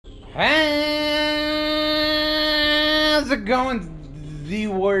How's it going, the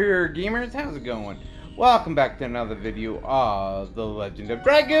Warrior Gamers? How's it going? Welcome back to another video of The Legend of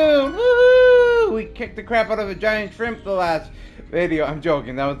Dragoon! Woohoo! We kicked the crap out of a giant shrimp the last video. I'm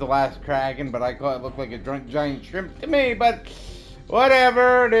joking, that was the last dragon, but I thought it looked like a giant shrimp to me, but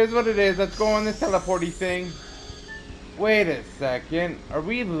whatever, it is what it is. Let's go on this teleporty thing. Wait a second, are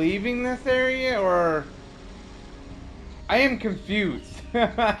we leaving this area, or... I am confused.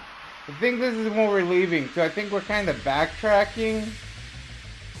 I think this is when we're leaving, so I think we're kind of backtracking.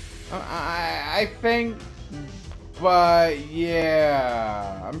 I think, but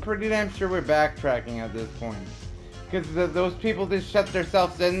yeah, I'm pretty damn sure we're backtracking at this point. Because those people just shut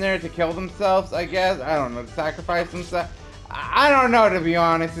themselves in there to kill themselves, I guess. I don't know, to sacrifice themselves. I don't know, to be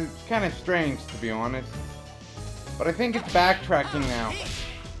honest. It's kind of strange, to be honest. But I think it's backtracking now.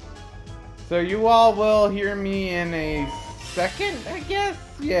 So you all will hear me in a second, I guess?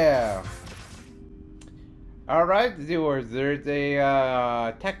 Yeah. Alright, viewers, there's a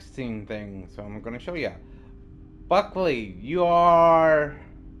texting thing, so I'm gonna show you. Buckley, you are...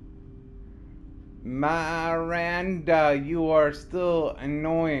 Miranda, you are still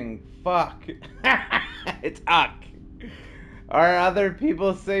annoying. Fuck. It's Uck. Or other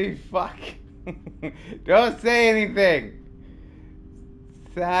people say fuck. Don't say anything.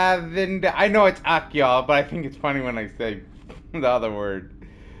 I know it's Uck, y'all, but I think it's funny when I say the other word.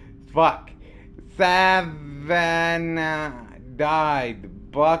 Fuck. Savannah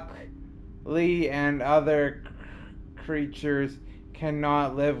died. Buckley and other creatures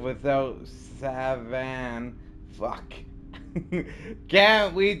cannot live without Savan. Fuck.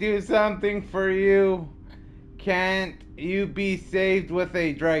 Can't we do something for you? Can't you be saved with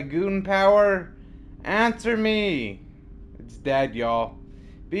a dragoon power? Answer me. It's dead, y'all.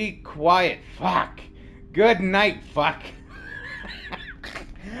 Be quiet. Fuck. Good night. Fuck.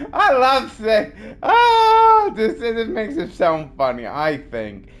 I love saying, oh, this makes it sound funny, I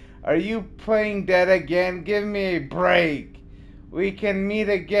think. Are you playing dead again? Give me a break. We can meet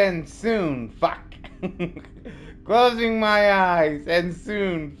again soon. Fuck. Closing my eyes and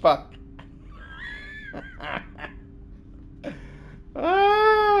soon. Fuck.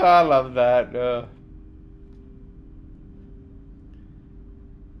 Oh, I love that.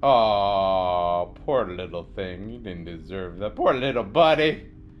 Oh, poor little thing. You didn't deserve that. Poor little buddy.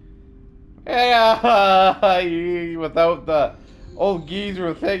 Yeah, without the old geezer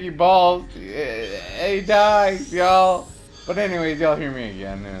with heggy balls, he dies, y'all. But anyways, y'all hear me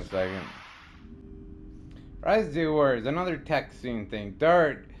again in a second. Rise viewers, another texting thing.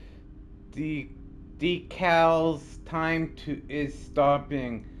 Dart, decals time is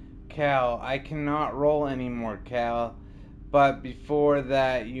stopping. Cal, I cannot roll anymore, Cal. But before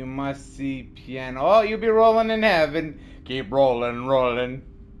that, you must see piano. Oh, you'll be rolling in heaven. Keep rolling, rolling.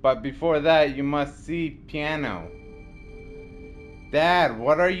 But before that, you must see piano. Dad,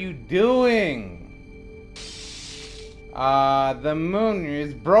 what are you doing? The moon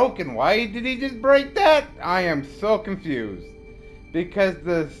is broken. Why did he just break that? I am so confused. Because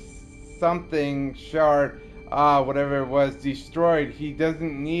the something shard, whatever it was, destroyed. He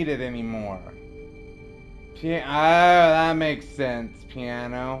doesn't need it anymore. That makes sense,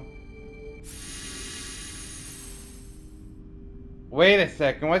 piano. Wait a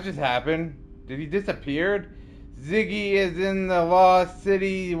second, what just happened? Did he disappear? Ziggy is in the lost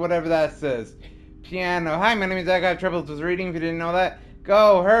city, whatever that says. Piano. Hi, my name is Zach. I have troubles with reading if you didn't know that.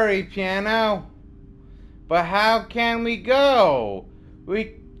 Go, hurry, piano. But how can we go?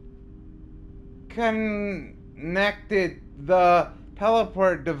 We connected the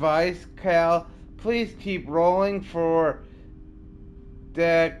teleport device, Cal. Please keep rolling for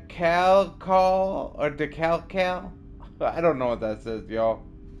decalcal or decalcal. I don't know what that says, y'all.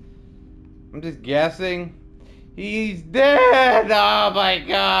 I'm just guessing. He's dead! Oh my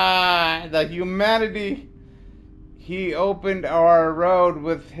god! The humanity. He opened our road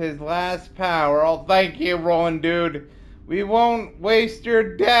with his last power. Oh, thank you, Roland, dude. We won't waste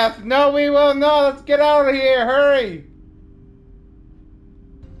your death. No, we will not. Let's get out of here. Hurry.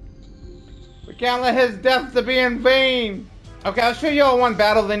 We can't let his death to be in vain. Okay, I'll show you all one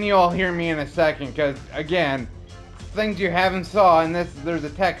battle, then you all hear me in a second, because, again, things you haven't saw, and there's a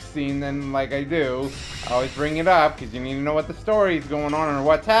text scene, then, like I do, I always bring it up, because you need to know what the story is going on, or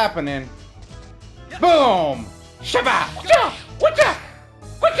what's happening. Boom! Shabba! Whatcha! Whatcha!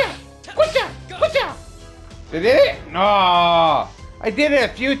 Whatcha! Whatcha! Whatcha! Did it? No! I did it a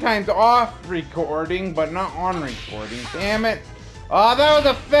few times off recording, but not on recording. Damn it. Oh, that was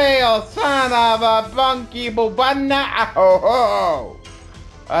a fail, son of a bunky bubana. Oh, ho.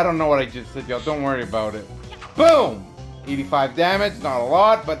 I don't know what I just said, y'all. Don't worry about it. Boom! 85 damage, not a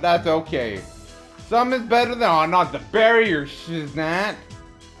lot, but that's okay. Some is better than, oh, not the barrier shiznat.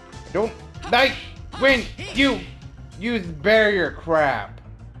 Don't like when you use barrier crap.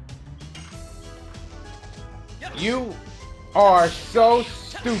 You are so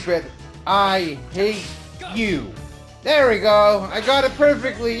stupid. I hate you. There we go. I got it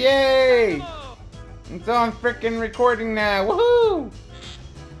perfectly. Yay! And so I'm freaking recording now. Woohoo!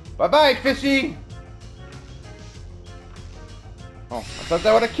 Bye-bye, fishy. Oh, I thought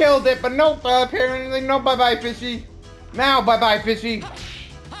that would have killed it, but nope. Apparently, no. Bye-bye, fishy. Now, bye-bye, fishy.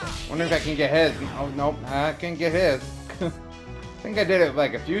 Wonder if I can get his. Oh, nope. I can't get his. I think I did it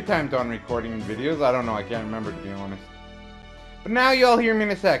like a few times on recording videos. I don't know. I can't remember, to be honest. But now you'll hear me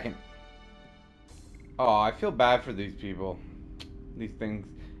in a second. Oh, I feel bad for these people. These things.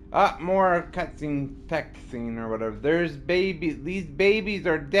 More cutscene, tech scene or whatever. There's babies. These babies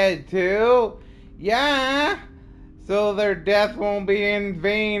are dead too. Yeah. So their death won't be in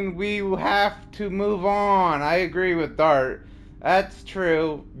vain. We have to move on. I agree with Dart. That's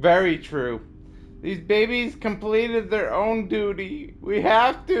true. Very true. These babies completed their own duty. We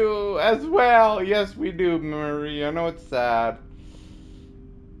have to as well. Yes, we do, Marie. I know it's sad.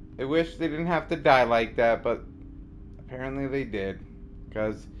 I wish they didn't have to die like that, but apparently they did.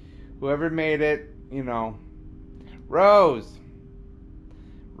 Because whoever made it, you know. Rose.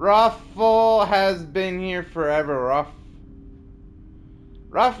 Ruffle has been here forever,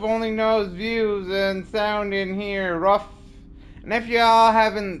 Ruff only knows views and sound in here, Ruff. And if y'all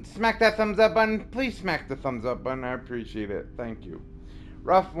haven't smacked that thumbs up button, please smack the thumbs up button. I appreciate it. Thank you.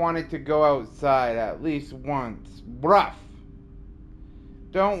 Ruff wanted to go outside at least once. Ruff.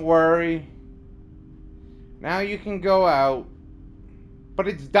 Don't worry. Now you can go out. But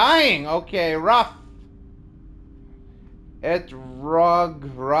it's dying. Okay, Ruff. It's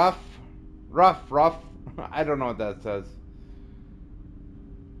Ruff. I don't know what that says.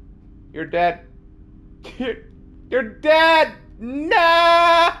 You're dead. You're dead!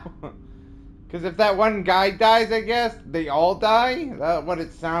 No! Because if that one guy dies, I guess, they all die? That's what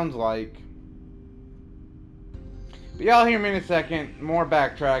it sounds like. But y'all hear me in a second. More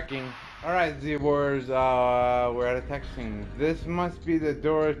backtracking. Alright, Z-Wars, we're at a tech scene. This must be the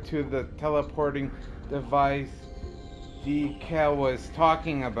door to the teleporting device Decal was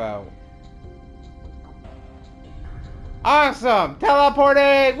talking about. Awesome!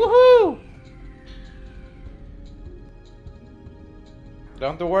 Teleporting! Woohoo!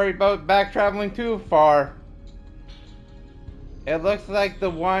 Don't have to worry about back traveling too far. It looks like the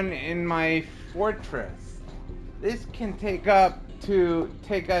one in my fortress. This can take us to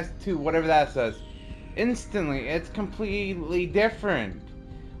whatever that says. Instantly, it's completely different.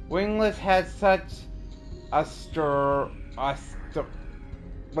 Wingless has such a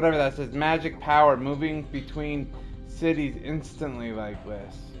whatever that says, magic power moving between cities instantly like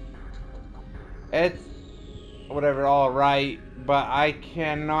this. It's whatever, alright, but I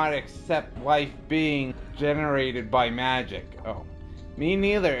cannot accept life being generated by magic. Oh, me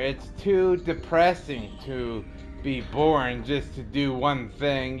neither. It's too depressing to be born just to do one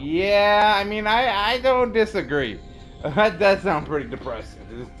thing. Yeah, I mean, I don't disagree. That does sound pretty depressing,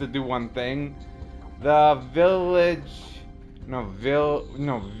 just to do one thing. The village, Virage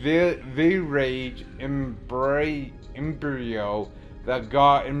Embryo, the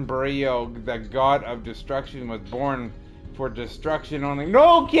god of destruction, was born for destruction only.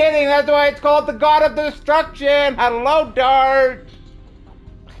 No kidding, that's why it's called the god of destruction. Hello, Dart.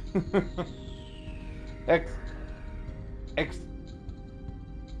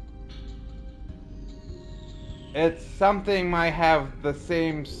 It's something might have the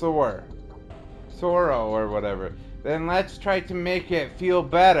same sorrow or whatever. Then let's try to make it feel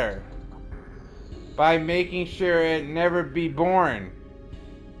better by making sure it never be born.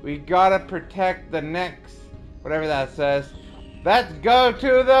 We gotta protect the next, whatever that says. Let's go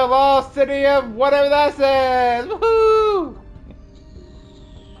to the lost city of whatever that says. Woohoo!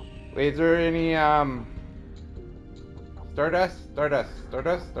 Wait, is there any Stardust?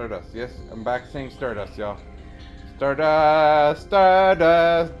 Yes, I'm back saying Stardust, y'all. Stardust.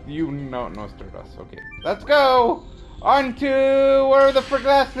 You know, no Stardust. Okay, let's go on to where the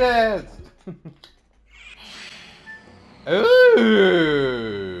glasses.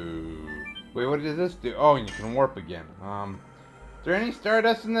 Ooh. Wait, what does this do? Oh, you can warp again. Is there any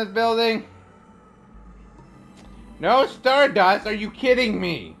Stardust in this building? No Stardust? Are you kidding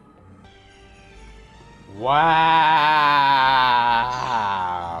me? Wow.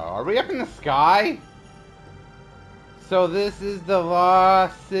 Are we up in the sky? So this is the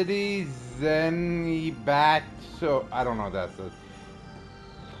lost city, Zenebatos. I don't know what that says.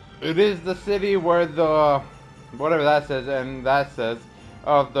 It is the city where the whatever that says, and that says,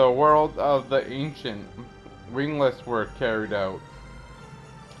 of the world of the ancient, wingless were carried out.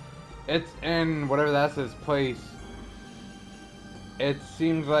 It's in whatever that says place. It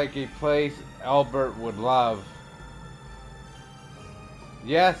seems like a place Albert would love.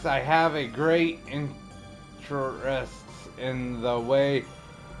 Yes, I have a great interest in the way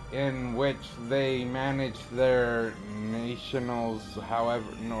in which they manage their nationals, however,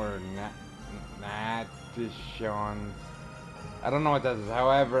 or nations. I don't know what that is.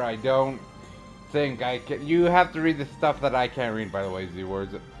 However, I don't think I can. You have to read the stuff that I can't read, by the way,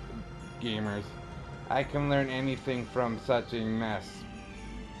 Z-words, gamers. I can learn anything from such a mess.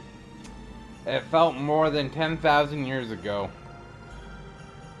 It felt more than 10,000 years ago.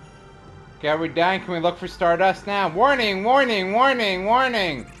 Okay, are we dying? Can we look for Stardust now? Warning, warning, warning,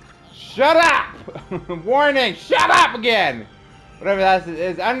 warning! Shut up! Warning, shut up again! Whatever that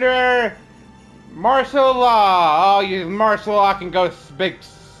is under martial law. Oh, you martial law can go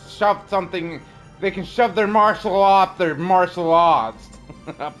shove something. They can shove their martial law up their martial laws.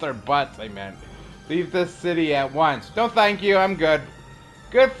 Up their butts, I meant. Leave this city at once. No thank you, I'm good.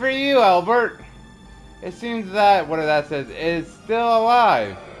 Good for you, Albert. It seems that, whatever that says, is still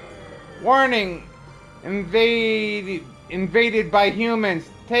alive. Warning! Invaded by humans.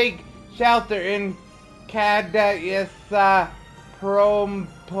 Take shelter in Kadayasa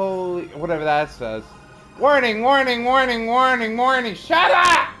Prompoli. Whatever that says. Warning, warning, warning, warning, warning. Shut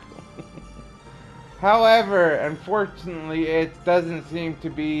up! However, unfortunately, it doesn't seem to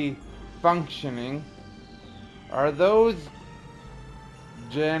be functioning. Are those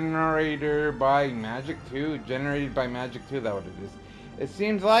generated by magic too? Generated by magic too, that's what it is. It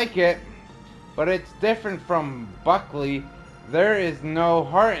seems like it, but it's different from Buckley. There is no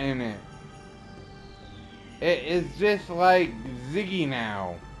heart in it. It is just like Ziggy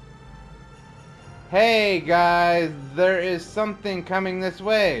now. Hey guys, there is something coming this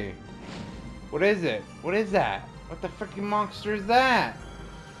way. What is it? What is that? What the freaking monster is that?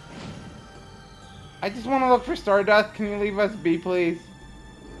 I just want to look for Stardust. Can you leave us be, please?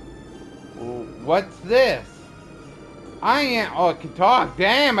 What's this? Oh, it can talk.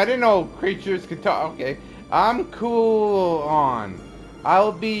 Damn, I didn't know creatures could talk. Okay. I'm cool on.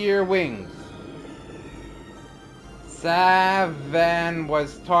 I'll be your wings. Savan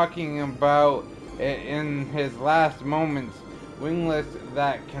was talking about in his last moments. Wingless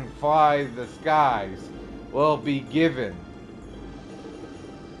that can fly the skies will be given.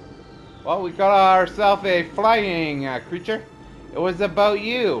 Well, we got ourselves a flying creature. It was about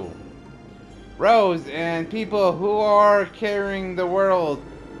you. Rose and people who are carrying the world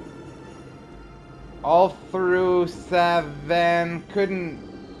all through Savan couldn't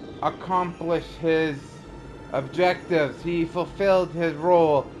accomplish his objectives. He fulfilled his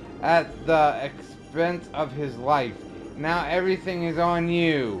role at the expense of his life. Now everything is on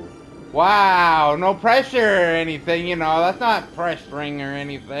you. Wow, no pressure or anything, you know, that's not pressuring or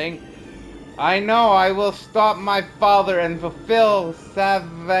anything. I know I will stop my father and fulfill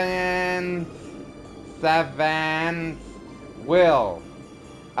Savan's will.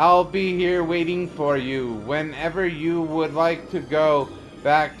 I'll be here waiting for you. Whenever you would like to go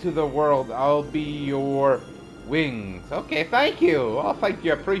back to the world, I'll be your wings. Okay, thank you. Oh, thank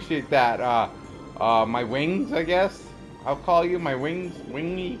you. I appreciate that. My wings, I guess. I'll call you my wings.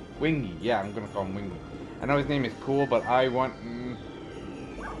 Wingy? Wingy. Yeah, I'm gonna call him Wingy. I know his name is cool, but I want...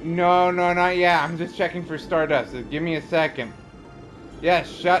 No, not yet. I'm just checking for Stardust. Just give me a second. Yes,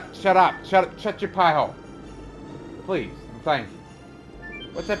 shut up. Shut your pie hole. Please. Thank you.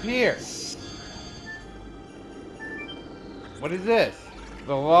 What's up here? What is this?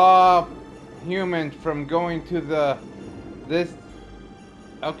 The law of humans from going to this...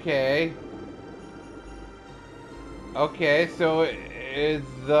 Okay. Okay, so is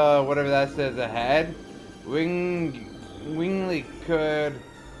the whatever that says ahead. Wingley could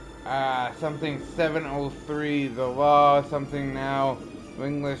something 703 the law something now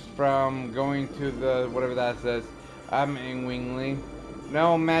wingless from going to the whatever that says. I'm in Wingley.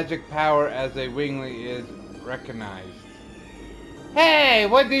 No magic power as a Wingley is recognized. Hey,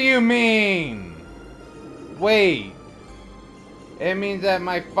 what do you mean? Wait. It means that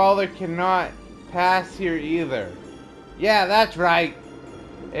my father cannot pass here either. Yeah, that's right.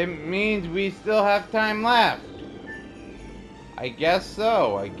 It means we still have time left. I guess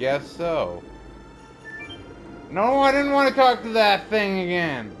so. I guess so. No, I didn't want to talk to that thing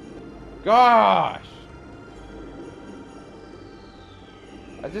again. Gosh.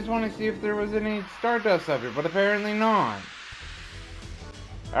 I just want to see if there was any Stardust up here, but apparently not.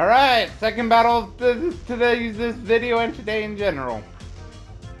 Alright, second battle of this video and today in general.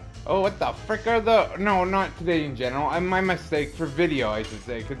 Oh, what the frick are the... No, not today in general. My mistake for video, I should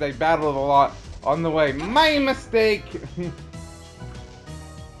say, because I battled a lot on the way. My mistake!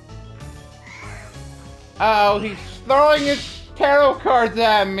 Oh, he's throwing his tarot cards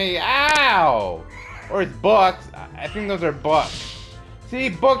at me! Ow! Or his books. I think those are books. See,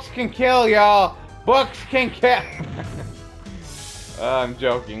 books can kill, y'all! Books can kill! I'm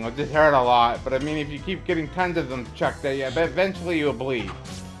joking. It'll just hurt a lot. But I mean, if you keep getting tons of them chucked at you, but eventually you'll bleed.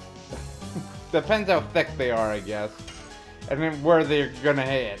 Depends how thick they are, I guess. And then where they're gonna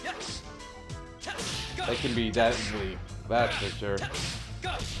hit. They can be deadly. That's for sure.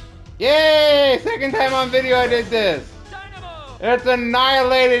 Yay! Second time on video I did this. It's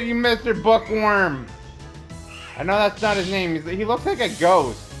annihilated, you Mr. Bookworm. I know that's not his name. He looks like a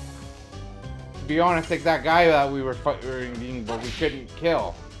ghost. To be honest, like that guy that we were fighting, but we couldn't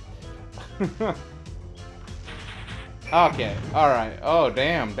kill. Okay, alright. Oh,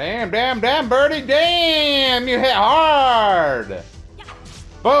 damn, birdie, damn! You hit hard!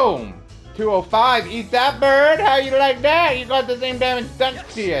 Boom! 205, eat that, bird! How you like that? You got the same damage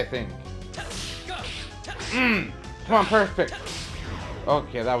Duxie, I think. Come on, perfect.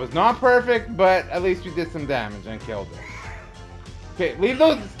 Okay, that was not perfect, but at least we did some damage and killed it. Okay, leave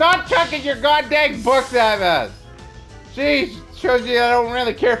those. Stop chucking your goddamn books at us! Jeez, shows you I don't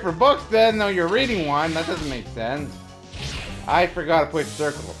really care for books then, though you're reading one. That doesn't make sense. I forgot to push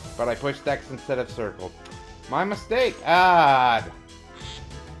circle, but I pushed X instead of circle. My mistake. Odd.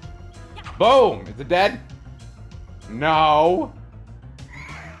 Boom! Is it dead? No.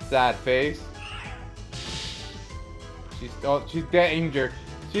 Sad face. She's danger.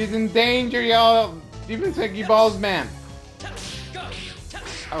 She's in danger, y'all. Even Siggy Balls, man.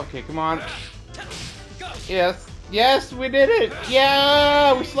 Okay, come on. Yes. Yes, we did it.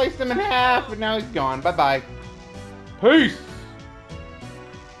 Yeah, we sliced him in half, but now he's gone. Bye-bye. Peace.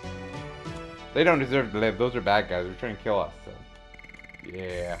 They don't deserve to live. Those are bad guys. They're trying to kill us. So.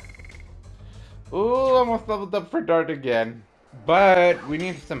 Yeah. Ooh, almost leveled up for Dart again. But we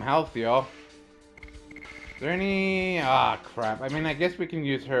need some health, y'all. Is there any... Ah, crap. I mean, I guess we can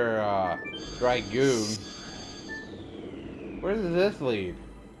use her, Dragoon. Where does this lead?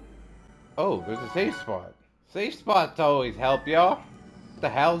 Oh, there's a safe spot. Safe spots always help, y'all. What the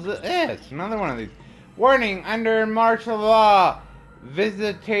hell's it? It's another one of these. Warning, under martial law,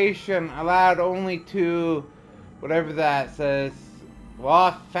 visitation allowed only to... whatever that says.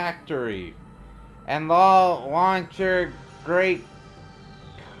 Law factory. And law launcher, great...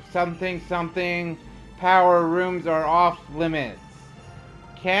 something, something... power rooms are off limits.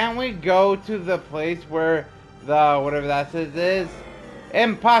 Can't we go to the place where the whatever that says is?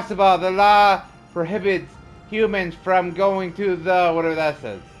 Impossible. The law prohibits humans from going to the whatever that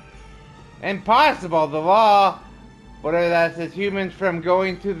says. Impossible. The law whatever that says humans from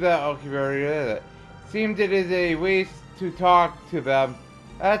going to the okay, we already did it. Seems it is a waste to talk to them.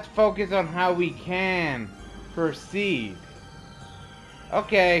 Let's focus on how we can proceed.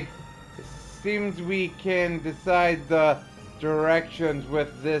 Okay. Seems we can decide the directions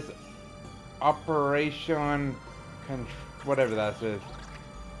with this operation whatever that says.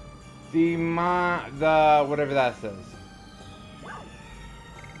 The whatever that says.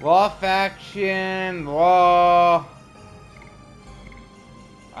 Law faction, law...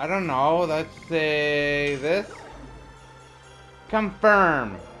 I don't know, let's say this.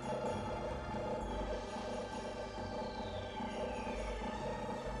 Confirm.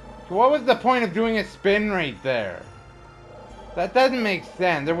 What was the point of doing a spin right there? That doesn't make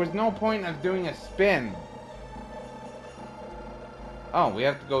sense. There was no point of doing a spin. Oh, we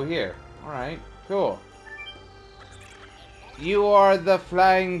have to go here. Alright, cool. You are the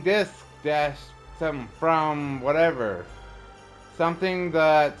flying disc dash from whatever. Something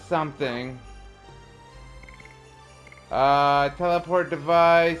that something. Teleport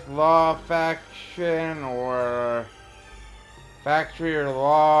device, law faction, or... factory or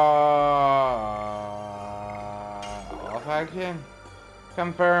law faction?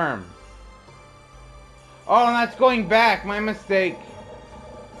 Confirm. Oh, and that's going back. My mistake.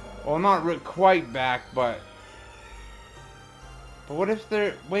 Well, not quite back, but what if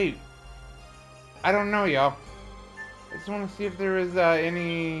there... Wait. I don't know, y'all. I just want to see if there is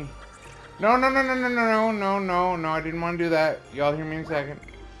any... No, I didn't want to do that. Y'all hear me in a second.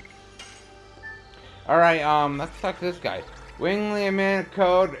 Alright, let's talk to this guy. Wing limit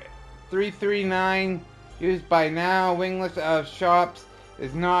code 339 used by now. Wing list of shops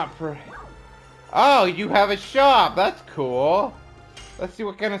is not per... Oh, you have a shop. That's cool. Let's see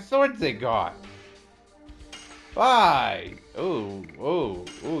what kind of swords they got. Buy. Oh,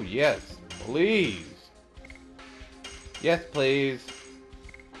 yes, please. Yes, please.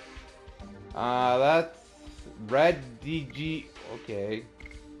 That's red DG. Okay.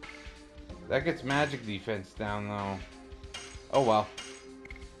 That gets magic defense down though. Oh well.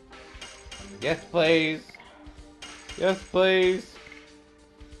 Yes, please. Yes, please.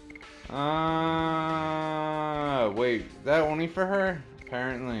 Wait. Is that only for her?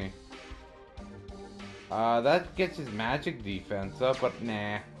 Apparently. That gets his magic defense up, but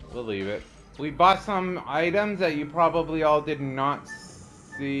nah. We'll leave it. We bought some items that you probably all did not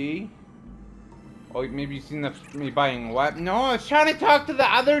see. Oh, maybe you've seen me buying what? No, I was trying to talk to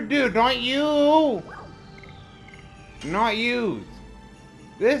the other dude, not you! Not you!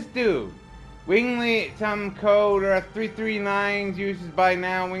 This dude! Wingley, some code or 339 uses by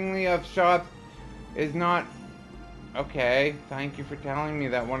now. Wingley of shops is not... Okay, thank you for telling me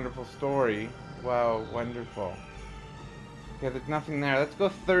that wonderful story. Wow, wonderful. Okay, there's nothing there. Let's go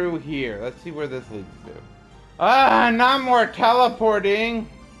through here. Let's see where this leads to. Not more teleporting!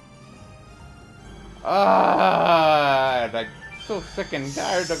 I'm so sick and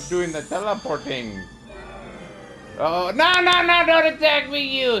tired of doing the teleporting. Oh, no, don't attack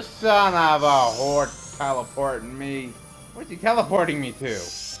me, you son of a whore, teleporting me. Where's he teleporting me to?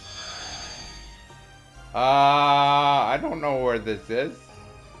 I don't know where this is.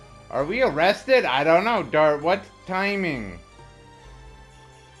 Are we arrested? I don't know, Dart. What's timing?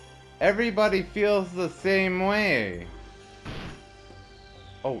 Everybody feels the same way.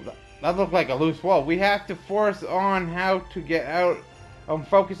 Oh, that looked like a loose wall. We have to force on how to get out.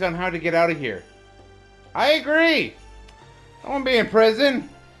 Focus on how to get out of here. I agree. I won't be in prison.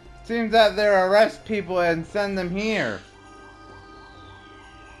 Seems that they arrest people and send them here.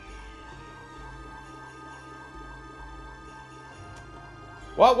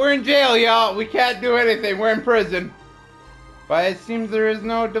 Well, we're in jail, y'all. We can't do anything. We're in prison. But it seems there is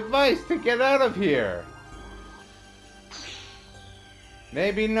no device to get out of here.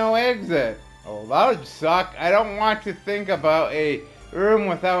 Maybe no exit. Oh, that would suck. I don't want to think about a room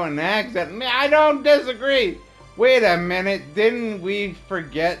without an exit. I don't disagree. Wait a minute. Didn't we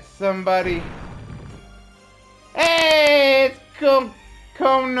forget somebody? Hey, it's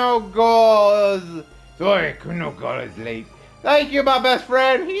Konogol. Sorry, Konogol is late. Thank you, my best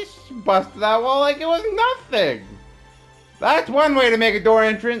friend. He busted that wall like it was nothing. That's one way to make a door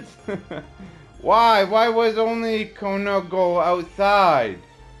entrance. Why? Why was only Konogo outside?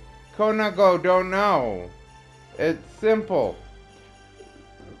 Konogo don't know. It's simple.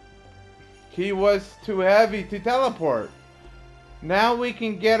 He was too heavy to teleport. Now we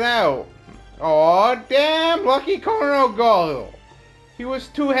can get out. Aw, damn, lucky Konogo. He was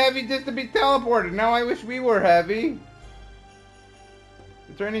too heavy just to be teleported. Now I wish we were heavy.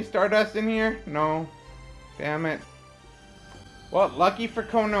 Is there any Stardust in here? No. Damn it. Well, lucky for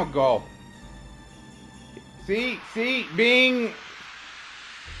Konogo. See, being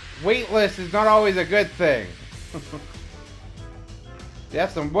weightless is not always a good thing. You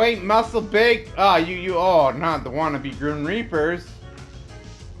have some weight, muscle, big. Oh, not the wannabe Grim Reapers.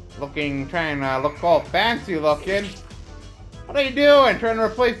 Trying to look all fancy looking. What are you doing? Trying to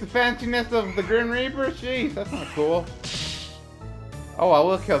replace the fanciness of the Grim Reapers? Jeez, that's not cool. Oh, well,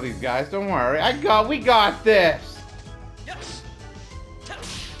 we'll kill these guys. Don't worry. We got this.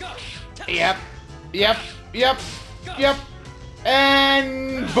 Yep.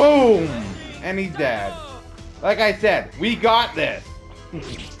 And boom. And he's dead. Like I said, we got this.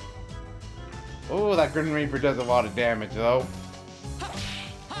 Oh, that Grim Reaper does a lot of damage, though.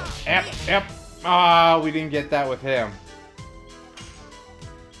 Yep. Ah, we didn't get that with him.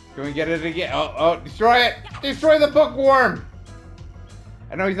 Can we get it again? Oh, destroy it! Destroy the bookworm!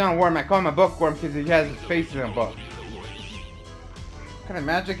 I know he's not a worm. I call him a bookworm because he has his face in a book. What kind of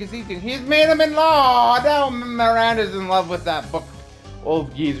magic is he doing? He's made him in love! Now Miranda's in love with that book.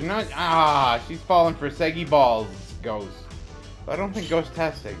 Old geezer. She's falling for Seggy Balls, Ghost. But I don't think Ghost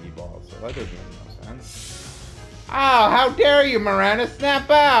has Seggy Balls, so that doesn't make no sense. Oh, how dare you, Miranda! Snap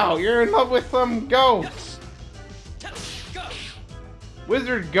out! You're in love with some ghost!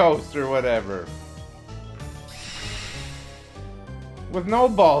 Wizard ghost or whatever. With no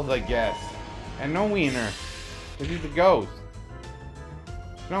balls, I guess. And no wiener. Because he's a ghost.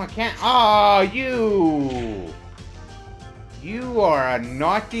 No, I can't. Oh, you! You are a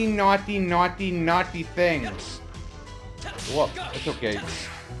naughty thing. Well, it's okay.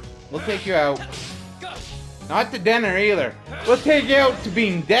 We'll take you out. Not to dinner either. We'll take you out to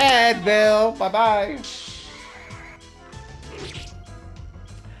being dead, Bill. Bye-bye.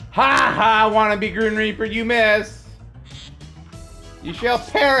 Ha! Wannabe Grim Reaper, you miss. You shall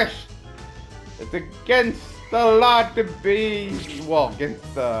perish. It's against the law to be, well,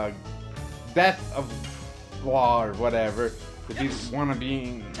 against the death of law or whatever, wanna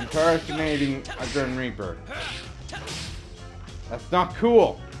be impersonating a Grim Reaper. That's not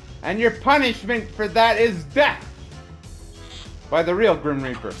cool. And your punishment for that is death by the real Grim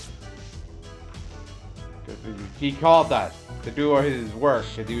Reaper. Because he called us to do his work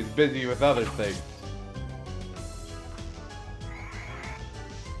because he was busy with other things.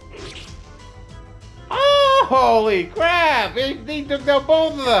 Oh, holy crap! He took out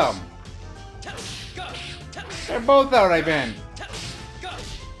both of them. They're both out, I bet.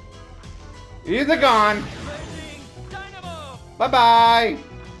 He's gone. Bye-bye.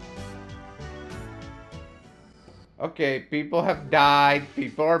 Okay, people have died.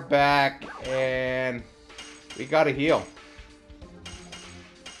 People are back. And we gotta heal.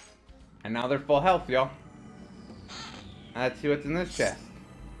 And now they're full health, y'all. Let's see what's in this chest.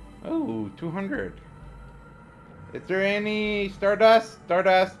 Oh, 200. Is there any Stardust?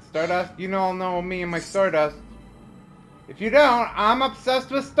 Stardust, Stardust. You all know me and my Stardust. If you don't, I'm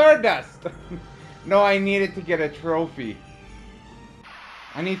obsessed with Stardust. No, I need it to get a trophy.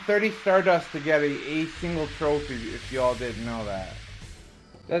 I need 30 Stardust to get a single trophy, if y'all didn't know that.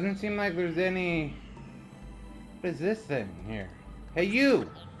 Doesn't seem like there's any... What is this thing here? Hey, you!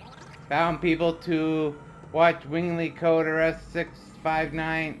 Found people to watch Wingley Code Arrest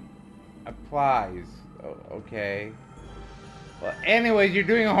 659 applies. Oh, okay. Well, anyways, you're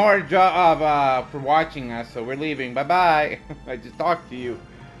doing a hard job for watching us, so we're leaving. Bye-bye. I just talked to you.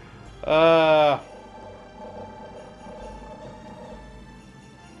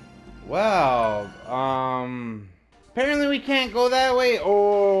 Well, apparently we can't go that way,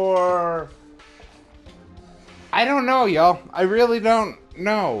 or... I don't know, y'all. I really don't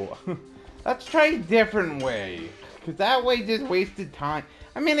know. Let's try a different way, because that way just wasted time.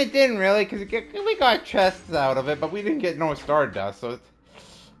 I mean, it didn't really, because we got chests out of it, but we didn't get no Stardust, so it's...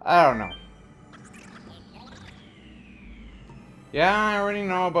 I don't know. Yeah, I already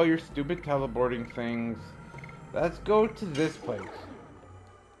know about your stupid teleporting things. Let's go to this place.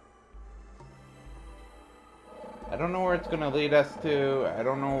 I don't know where it's gonna lead us to. I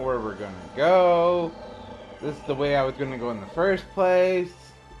don't know where we're gonna go. This is the way I was gonna go in the first place.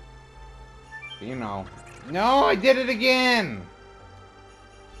 But, you know. No, I did it again!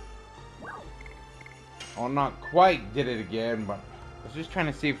 Well, not quite did it again, but I was just trying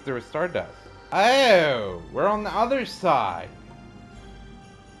to see if there was Stardust. Oh, we're on the other side.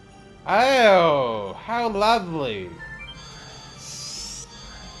 Oh, how lovely.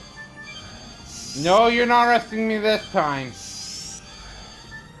 No, you're not arresting me this time.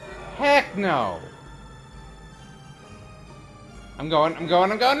 Heck no. I'm going.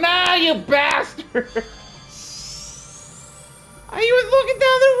 No, you bastard! He was looking the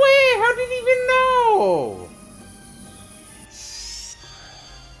other way! How did he even know?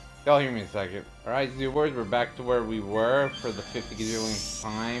 Y'all hear me a second. Alright, Zooboards, we're back to where we were for the 50 gazillionth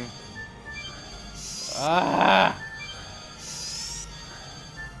time. Ah!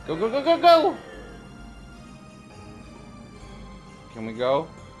 Go, go, go, go, go! Can we go?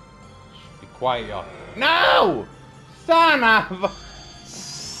 Shh, be quiet, y'all. No! Son of...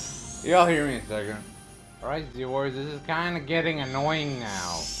 Y'all hear me a second. Alright, Z-Wars, this is kind of getting annoying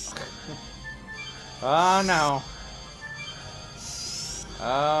now. Oh, no.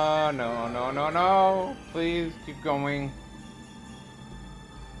 Oh, no, no, no, no. Please, keep going.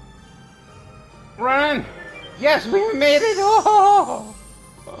 Run! Yes, we made it! Oh!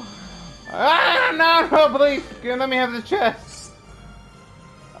 Ah, no, no, please! Let me have the chest.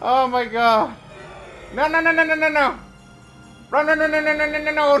 Oh, my God. No, no, no, no, no, no, no! Run, run, run, run, run, run, run,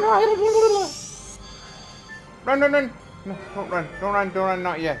 no, no, no! Run, run, run! No, don't run, don't run, don't run,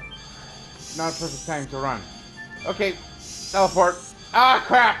 not yet. Not a perfect time to run. Okay, teleport. Ah,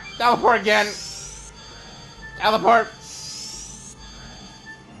 crap! Teleport again! Teleport!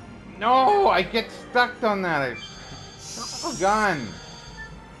 No, I get stuck on that. Oh, gun!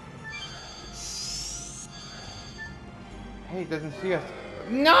 Hey, it doesn't see us.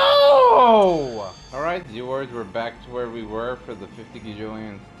 No! Alright, viewers, we're back to where we were for the 50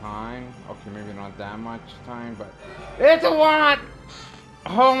 gajillionth time. Okay, maybe not that much time, but... It's a lot!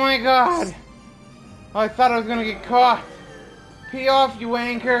 Oh my God! Oh, I thought I was gonna get caught. Pee off, you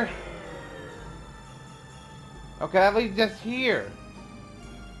anchor. Okay, that leads us here.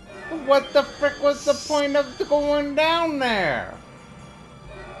 What the frick was the point of going down there?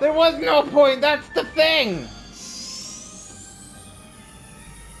 There was no point, that's the thing!